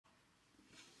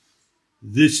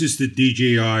This is the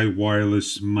DJI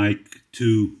wireless mic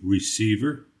 2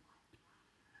 receiver.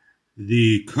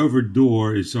 The covered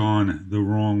door is on the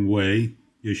wrong way.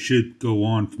 It should go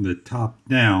on from the top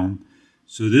down,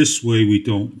 so this way we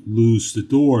don't lose the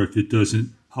door if it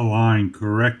doesn't align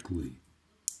correctly.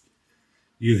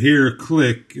 You hear a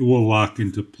click, it will lock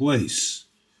into place.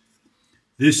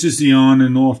 This is the on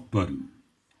and off button.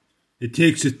 It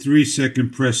takes a 3-second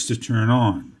press to turn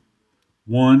on.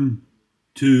 1,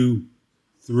 2,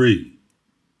 3.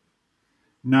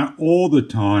 Not all the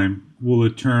time will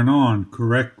it turn on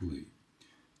correctly.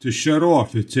 To shut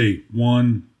off, it's a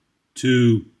 1,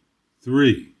 2,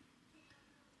 3.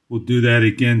 We'll do that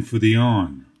again for the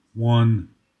on. 1,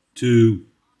 2,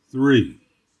 3.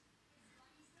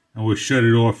 And we'll shut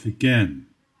it off again.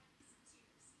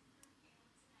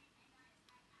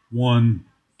 1,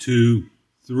 2,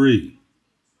 3.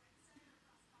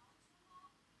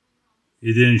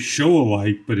 It didn't show a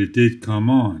light, but it did come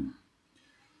on.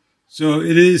 So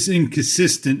it is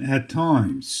inconsistent at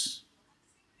times.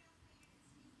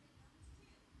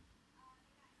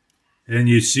 And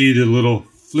you see the little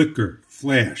flicker,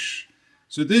 flash.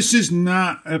 So this is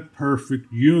not a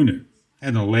perfect unit.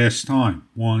 And the last time,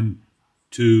 1,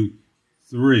 2,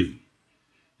 3,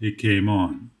 it came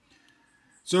on.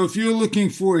 So if you're looking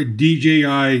for a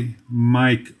DJI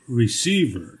mic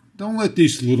receiver, don't let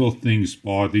these little things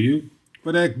bother you.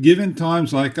 But at given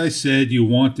times, like I said, you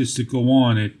want this to go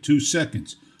on at 2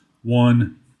 seconds.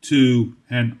 1, 2,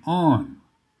 and on.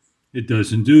 It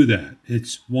doesn't do that.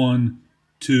 It's 1,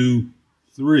 2,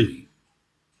 3.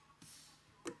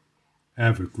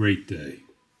 Have a great day.